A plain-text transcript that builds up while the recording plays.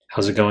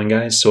How's it going,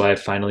 guys? So I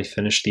finally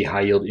finished the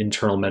High Yield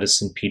Internal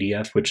Medicine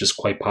PDF, which is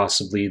quite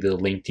possibly the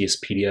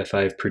lengthiest PDF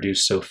I've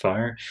produced so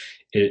far.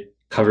 It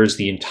covers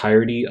the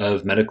entirety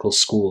of medical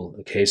school.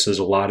 Okay, so there's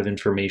a lot of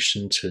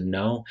information to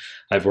know.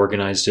 I've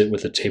organized it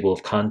with a table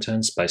of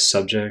contents by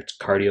subject: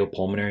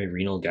 cardiopulmonary,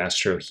 renal,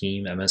 gastro,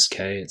 heme,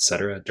 MSK,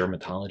 etc.,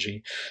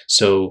 dermatology.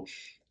 So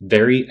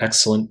very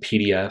excellent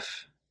PDF.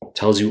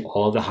 Tells you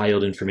all the high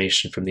yield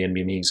information from the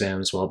NBME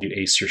exams, will help you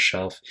ace your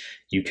shelf.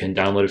 You can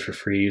download it for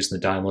free using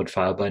the download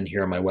file button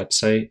here on my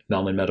website,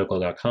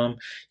 melmanmedical.com.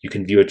 You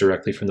can view it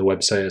directly from the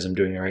website as I'm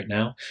doing it right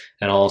now,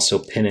 and I'll also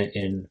pin it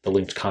in the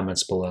linked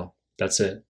comments below. That's it.